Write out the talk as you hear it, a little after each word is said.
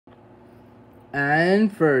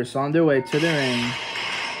And first, on their way to the ring,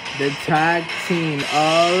 the tag team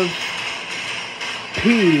of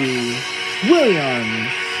Petey Williams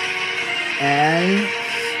and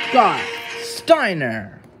Scott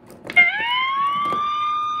Steiner.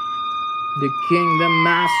 The king, the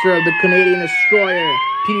master of the Canadian Destroyer,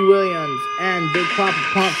 Petey Williams, and Big Papa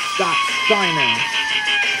Pump Scott Steiner.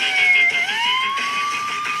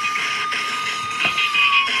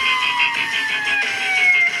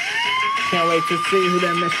 Can't wait to see who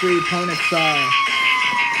their mystery opponents are.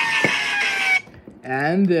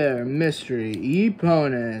 And their mystery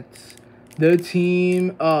opponents, the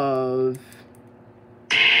team of...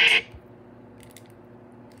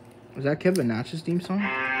 Was that Kevin Nash's theme song?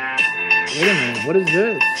 Wait a minute, what is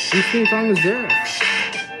this? Whose theme song is this?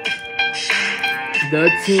 The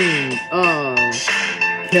team of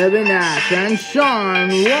Kevin Nash and Sean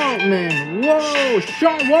Waltman. Whoa,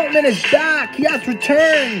 Sean Waltman is back. He has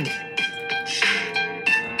returned.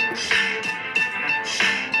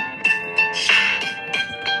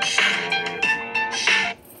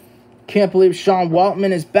 Can't believe Sean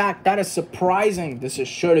Waltman is back. That is surprising. This is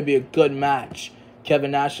sure to be a good match.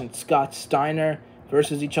 Kevin Nash and Scott Steiner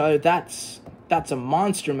versus each other. That's a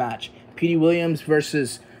monster match. Petey Williams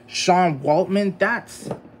versus Sean Waltman. That's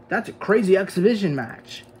a crazy exhibition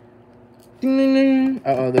match.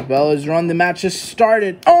 Uh-oh, the bell is rung. The match has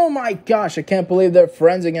started. Oh my gosh, I can't believe they're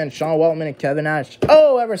friends again. Sean Waltman and Kevin Nash.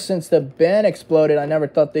 Oh, ever since the band exploded, I never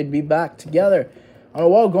thought they'd be back together. On the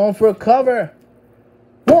wall, going for a cover.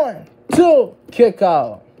 1, 2, kick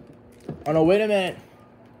out. Oh no, wait a minute.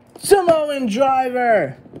 Samoan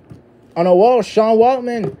driver. On a wall, Sean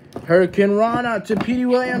Waltman. Hurricane Rana to Petey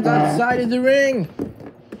Williams outside of the ring.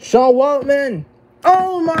 Sean Waltman.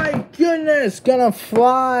 Oh my goodness. Gonna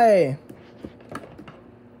fly.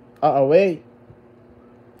 Uh-oh, wait.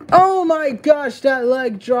 Oh my gosh, that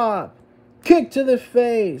leg drop. Kick to the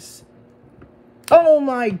face. Oh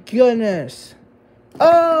my goodness.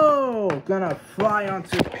 Oh, gonna fly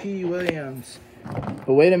onto Petey Williams.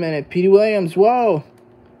 But wait a minute, Petey Williams, whoa.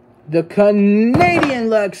 The Canadian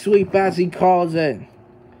leg sweep, as he calls it.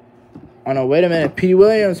 Oh no, wait a minute, Petey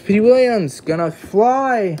Williams, gonna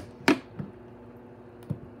fly.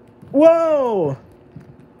 Whoa.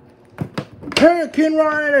 Hurricane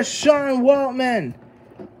Rana to Sean Waltman.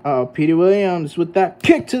 Oh, Petey Williams with that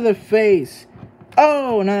kick to the face.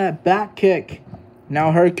 Oh, now that back kick.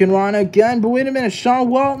 Now Hurricane Rana again, but wait a minute, Sean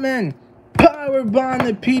Waltman. Powerbomb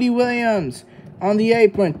to Petey Williams on the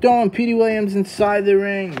apron, throwing Petey Williams inside the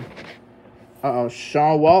ring. Uh-oh,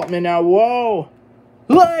 Sean Waltman now, whoa.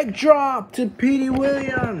 Leg drop to Petey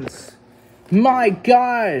Williams. My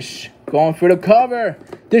gosh, going for the cover.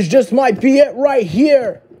 This just might be it right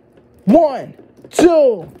here. 1,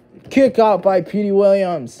 2, kick out by Petey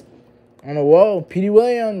Williams. And whoa, Petey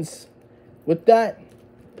Williams with that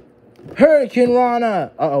Hurricane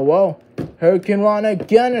Rana. Uh-oh, whoa. Hurricane Rana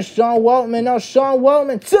again to Sean Waltman. Now Sean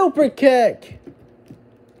Waltman, super kick.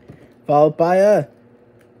 Followed by a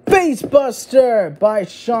face buster by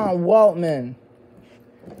Sean Waltman.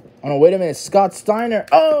 Oh, no, wait a minute. Scott Steiner.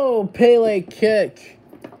 Oh, Pele kick.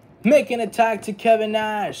 Making attack to Kevin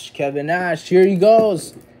Nash. Kevin Nash, here he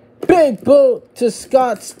goes. Big boot to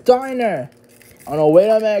Scott Steiner. Oh, no, wait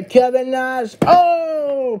a minute. Kevin Nash.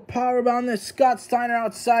 Oh, powerbomb to Scott Steiner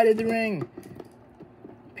outside of the ring.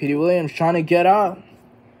 Petey Williams trying to get up.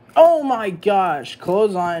 Oh, my gosh.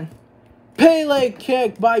 Clothesline. Pele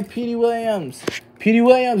kick by Petey Williams. Petey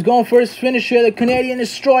Williams going for his finisher, the Canadian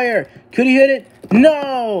Destroyer. Could he hit it?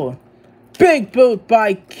 No. Big boot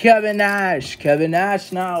by Kevin Nash. Kevin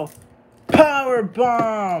Nash now. Power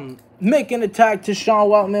bomb. Making attack to Sean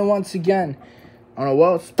Waltman once again. On a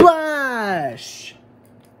wall. Splash.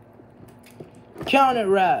 Count it,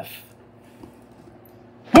 ref.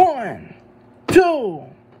 1, 2,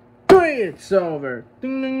 3. It's over.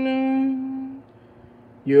 Ding, ding, ding.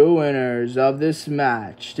 Your winners of this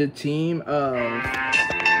match, the team of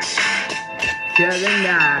Kevin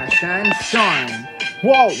Nash and Sean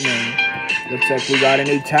Waltman. Looks like we got a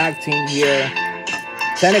new tag team here.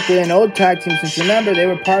 Technically an old tag team, since remember they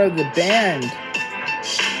were part of the band.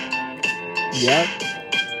 Yep.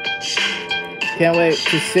 Can't wait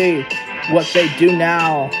to see what they do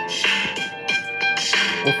now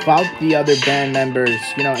without the other band members.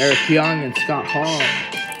 You know, Eric Young and Scott Hall.